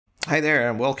Hi there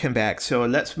and welcome back. So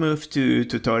let's move to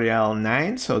tutorial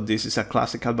 9. So this is a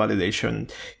classical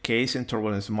validation case in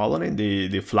turbulence modeling,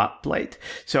 the flat plate.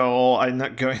 So I'm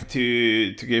not going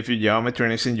to give you geometry or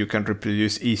anything. You can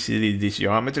reproduce easily this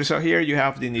geometry. So here you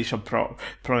have the initial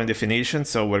problem definition.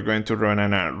 So we're going to run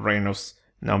a Reynolds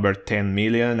number 10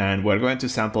 million, and we're going to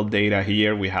sample data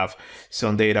here. We have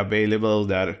some data available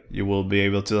that you will be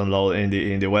able to download in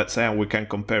the website, and we can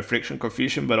compare friction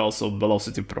coefficient but also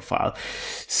velocity profile.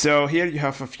 So here you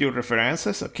have a few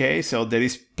references. Okay, so there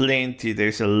is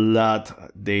a lot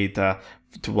of data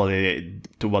to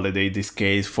validate this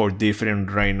case for different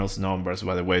Reynolds numbers,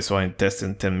 by the way. So I'm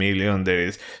testing 10 million, there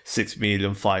is 6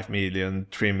 million, 5 million,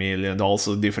 3 million,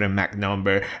 also different Mach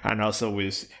number, and also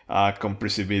with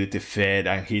compressibility fed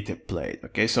and heated plate.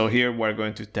 Okay, so here we're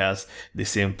going to test the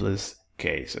simplest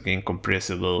case, okay,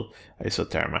 incompressible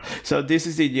isothermal. So this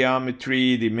is the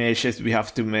geometry, the meshes. We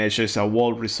have two meshes, a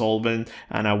wall resolvent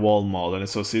and a wall modeling.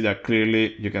 So see that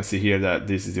clearly, you can see here that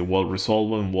this is the wall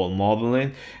resolvent, wall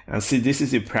modeling, and see this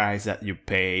is the price that you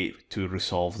pay to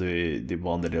resolve the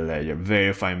boundary layer,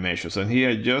 very fine meshes. And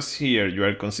here, just here, you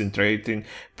are concentrating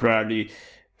probably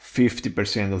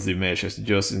 50% of the meshes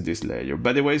just in this layer.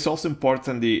 By the way, it's also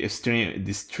important the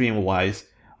stream-wise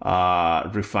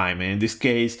refinement. In this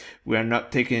case, we are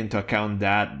not taking into account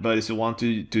that, but if you want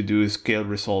to do scale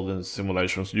resolvent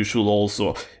simulations, you should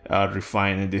also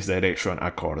refine in this direction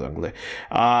accordingly.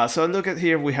 So look at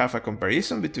here, we have a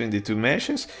comparison between the two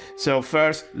meshes. So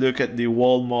first, look at the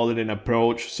wall modeling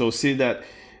approach. So see that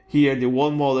here the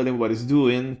wall modeling, what it's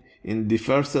doing in the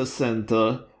first cell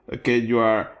center, okay, you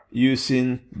are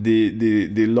using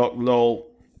the log low,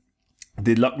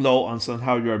 and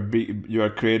somehow you are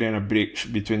creating a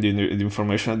bridge between the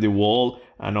information at the wall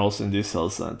and also in this cell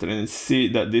center. And see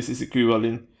that this is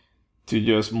equivalent to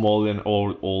just modeling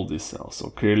all these cells. So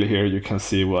clearly here you can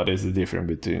see what is the difference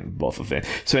between both of them.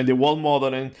 So in the wall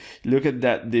modeling, look at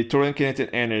that, the turbulent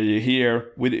kinetic energy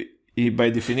here with by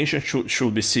definition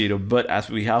should be zero, but as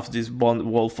we have this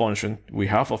wall function, we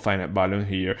have a finite value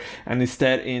here, and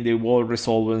instead in the wall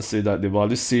resolvency that the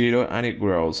value is zero and it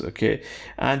grows. Okay,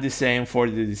 and the same for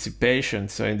the dissipation.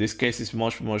 So in this case it's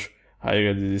much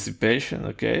higher the dissipation.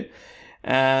 Okay,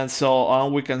 and so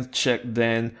on. We can check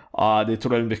then the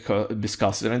turbulent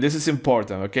viscosity, and this is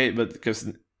important. Okay, but because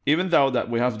even though that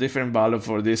we have different value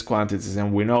for these quantities,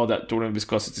 and we know that turbulent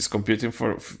viscosity is computing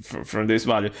from this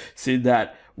value, see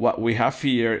that what we have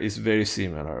here is very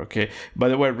similar. Okay, by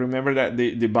the way, remember that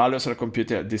the values are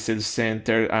computed at the cell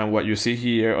center, and what you see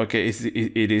here, okay,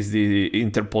 it is the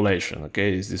interpolation.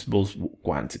 Okay, is this both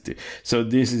quantity. So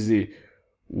this is the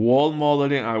wall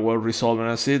modeling and wall resolving,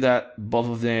 and see that both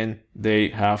of them, they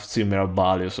have similar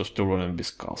values of turbulent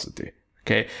viscosity.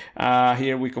 Okay,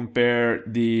 here we compare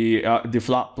the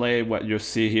flat plate. What you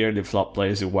see here, the flat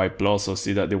plate is the Y plus. So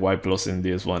see that the Y plus in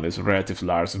this one is relatively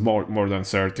large, more than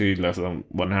 30, less than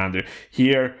 100.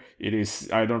 Here it is,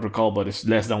 I don't recall, but it's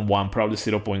less than 1, probably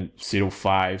 0.05,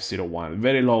 0.1,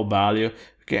 very low value.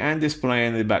 Okay, and this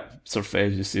plane, the back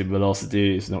surface, you see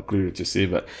velocity is not clear to see,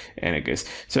 but in any case,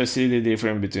 so see the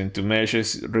difference between two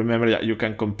meshes. Remember that you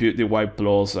can compute the Y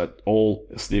plus at all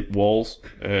slip walls,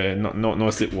 no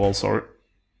slip walls, sorry.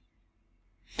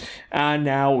 And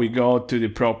now we go to the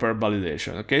proper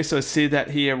validation. Okay, so see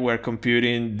that here we're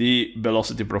computing the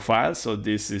velocity profile. So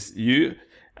this is U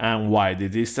and Y, the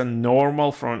distance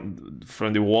normal from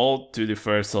the wall to the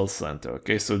first cell center.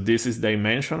 Okay, so this is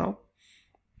dimensional.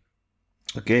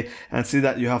 Okay, and see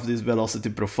that you have this velocity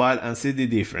profile, and see the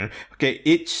difference. Okay,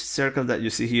 each circle that you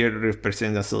see here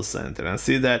represents a cell center, and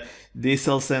see that this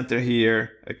cell center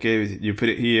here, okay, you put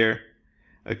it here,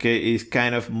 okay, is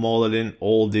kind of modeling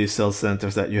all these cell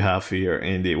centers that you have here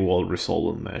in the wall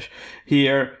resolvent mesh.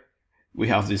 Here we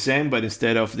have the same, but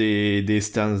instead of the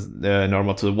distance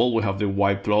normal to the wall, we have the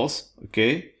Y plus,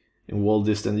 okay, in wall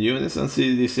distance units, and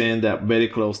see the same that very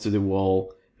close to the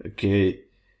wall, okay,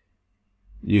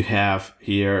 you have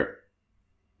here,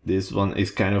 this one is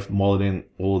kind of modeling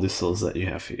all the cells that you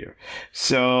have here.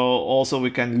 So also we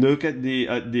can look at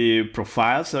the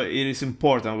profile. So it is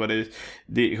important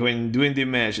when doing the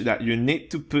mesh that you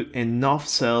need to put enough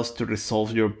cells to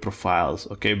resolve your profiles.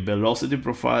 Okay, velocity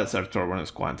profiles are turbulence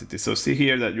quantities. So see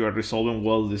here that you are resolving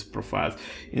well these profiles.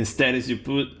 Instead, as you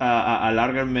put a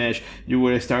larger mesh, you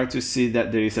will start to see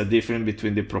that there is a difference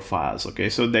between the profiles. Okay,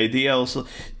 so the idea also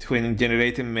when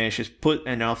generating meshes, put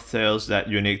enough cells that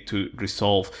you need to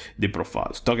resolve the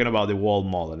profiles. Talking about the wall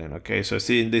modeling. Okay, so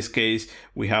see in this case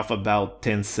we have about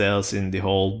 10 cells in the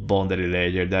whole boundary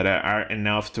layer that are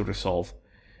enough to resolve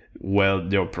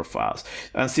weld your profiles.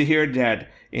 And see here that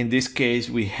in this case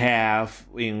we have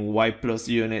in Y plus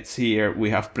units here, we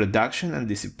have production and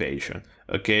dissipation,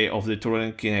 okay, of the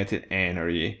turbulent kinetic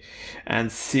energy.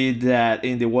 And see that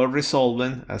in the weld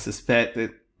resolvent, as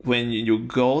expected, when you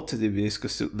go to the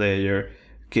viscous layer,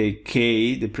 okay,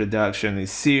 K, the production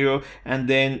is 0, and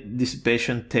then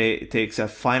dissipation takes a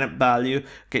finite value.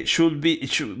 Okay, it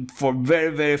should for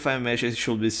very fine meshes, it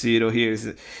should be 0.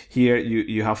 Here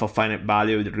you have a finite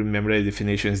value. Remember, the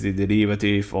definition is the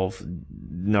derivative of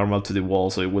normal to the wall,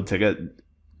 so it will take a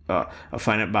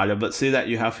finite value. But see that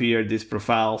you have here these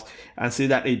profiles, and see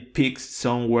that it peaks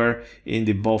somewhere in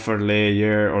the buffer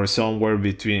layer, or somewhere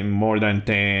between more than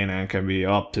 10 and can be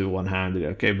up to 100.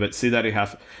 Okay, but see that it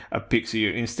has a peak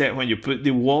here. Instead, when you put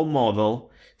the wall model,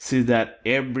 see that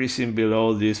everything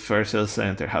below this first cell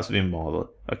center has been modeled.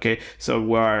 Okay, so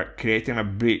we are creating a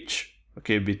bridge,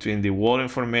 okay, between the wall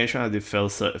information and the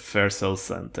first cell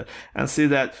center, and see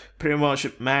that pretty much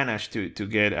managed to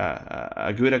get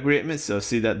a good agreement. So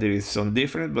see that there is some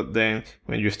difference, but then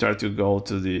when you start to go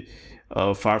to the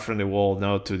far from the wall,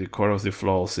 now to the core of the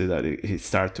flow, see that it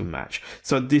starts to match.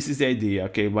 So this is the idea,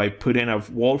 okay, by putting a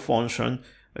wall function,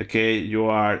 okay, you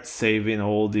are saving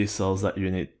all these cells that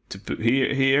you need to put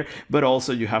here, but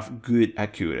also you have good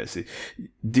accuracy.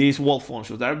 These wall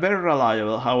functions are very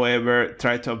reliable. However,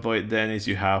 try to avoid them is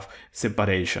you have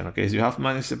separation. Okay, so you have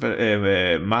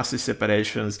massive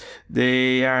separations.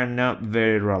 They are not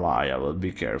very reliable.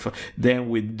 Be careful. Then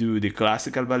we do the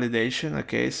classical validation.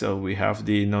 Okay, so we have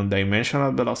the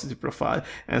non-dimensional velocity profile,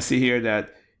 and see here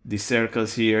that the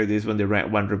circles here, this one, the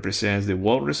right one represents the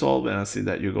wall resolvent, and see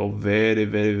that you go very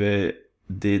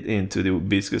deep into the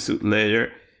viscous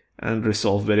layer and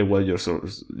resolve very well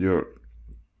your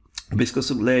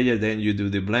viscous layer. Then you do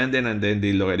the blending and then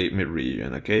the logarithmic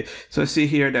region. Okay, so see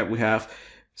here that we have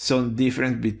some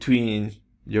difference between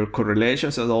your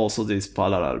correlations and also these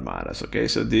parallel matters. Okay,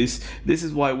 so this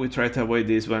is why we try to avoid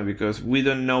this one, because we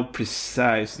don't know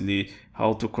precisely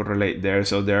how to correlate there,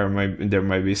 so there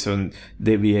might be some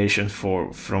deviation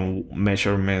from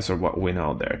measurements or what we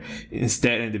know there.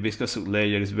 Instead, in the viscous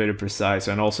layer is very precise,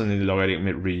 and also in the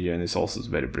logarithmic region is also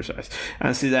very precise.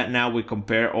 And see that now we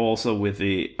compare also with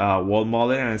the wall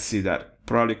model, and see that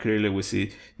probably clearly we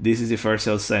see this is the first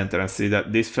cell center, and see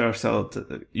that this first cell,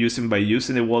 by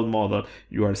using the wall model,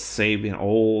 you are saving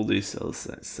all these cell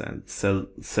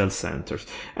centers,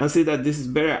 and see that this is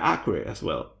very accurate as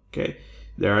well. Okay,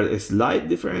 there are slight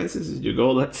differences if you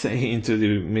go, let's say,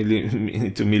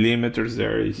 into millimeters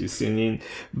there, if you see in,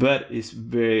 but it's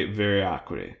very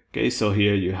accurate. Okay, so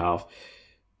here you have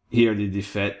the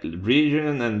defect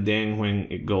region, and then when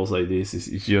it goes like this,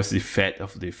 it's just the effect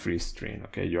of the free stream.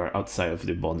 Okay, you are outside of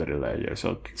the boundary layer,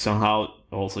 so somehow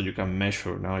also you can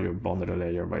measure now your boundary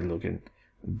layer by looking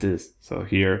this. So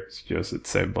here it's just the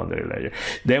same boundary layer.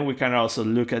 Then we can also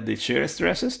look at the shear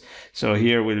stresses. So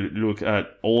here we look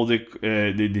at all the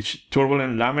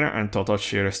turbulent, laminar, and total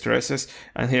shear stresses,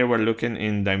 and here we're looking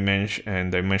in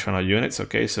dimensional units.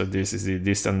 Okay, so this is the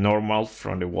distance normal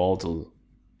from the wall to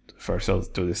first cell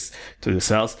to the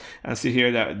cells, and see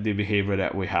here that the behavior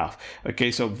that we have. Okay,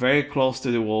 so very close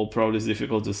to the wall, probably it's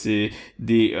difficult to see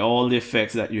all the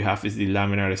effects that you have is the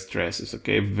laminar stresses.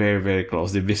 Okay, very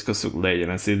close, the viscous layer,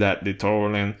 and see that the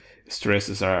turbulent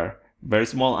stresses are very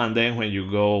small, and then when you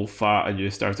go far,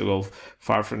 you start to go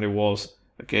far from the walls,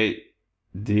 okay,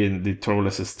 the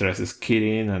turbulence stresses kick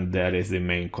in, and that is the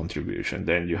main contribution.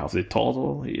 Then you have the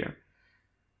total here.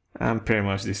 And pretty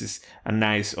much this is a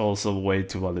nice also way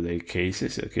to validate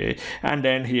cases. Okay, and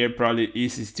then here probably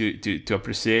easy to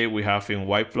appreciate, we have in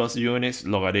Y plus units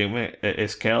logarithmic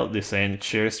scale the same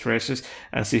shear stresses,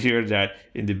 and see here that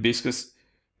in the viscous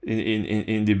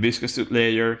in the viscous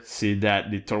layer, see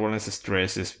that the turbulence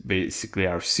stresses basically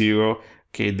are 0.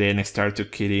 Okay, then start to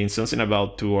kick in something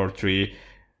about 2 or 3,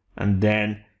 and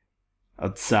then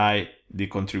outside the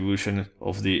contribution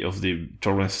of the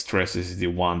turbulence stresses is the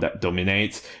one that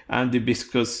dominates, and the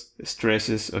viscous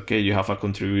stresses, okay, you have a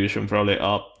contribution probably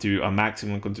up to a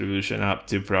maximum contribution up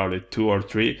to probably 2 or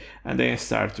 3, and then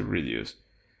start to reduce.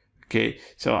 Okay,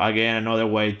 so again, another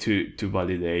way to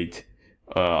validate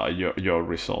your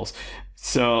results.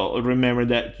 So remember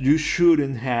that you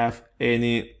shouldn't have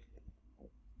any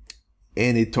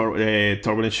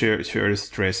turbulent shear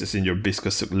stresses in your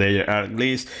viscous layer, at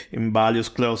least in values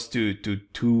close to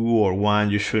 2 or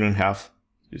 1. You shouldn't have.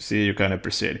 You see, you can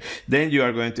appreciate it. Then you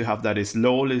are going to have that is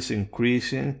slowly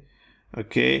increasing,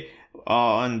 okay,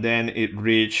 and then it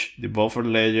reach the buffer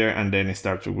layer, and then it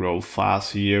starts to grow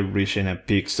fast here, reaching a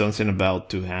peak something about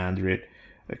 200.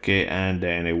 okay, and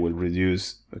then it will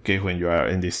reduce, okay, when you are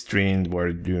in this string where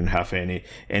you don't have any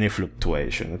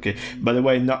fluctuation, okay. By the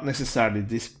way, not necessarily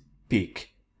this peak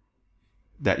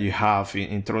that you have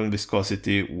in turbulent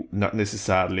viscosity not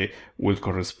necessarily will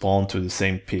correspond to the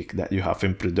same peak that you have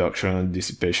in production and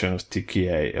dissipation of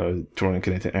TKA or turbulent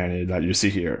kinetic energy that you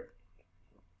see here.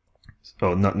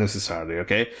 So not necessarily,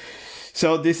 okay.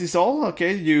 So this is all,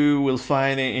 okay. You will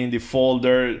find it in the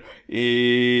folder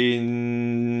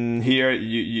in here.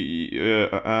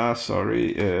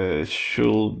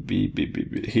 Should be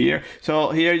here. So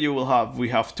here you will have, we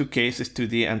have two cases,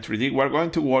 2D and 3D. We're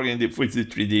going to work with the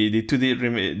 3D. The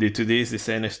 2D is the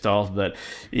same stuff, but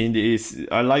in this,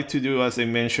 I like to do, as I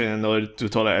mentioned in another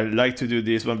tutorial, I like to do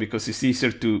this one because it's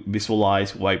easier to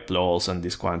visualize white balls and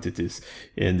these quantities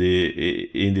in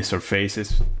the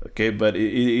surfaces, okay. But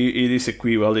it is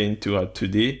equivalent to a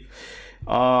 2D.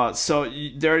 So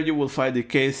there you will find the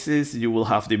cases, you will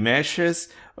have the meshes,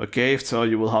 okay. So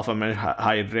you will have a mesh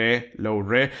high re, low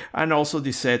re, and also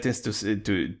the settings to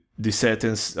the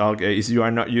settings. Okay, if you are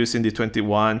not using the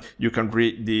 21, you can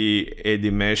read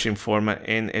the mesh in format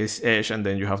NSH, and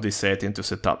then you have the setting to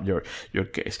set up your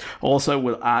case. Also,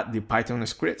 we'll add the Python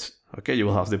scripts. Okay, you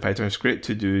will have the Python script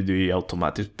to do the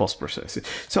automatic post-processing.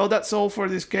 So that's all for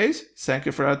this case. Thank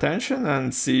you for your attention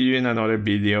and see you in another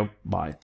video. Bye.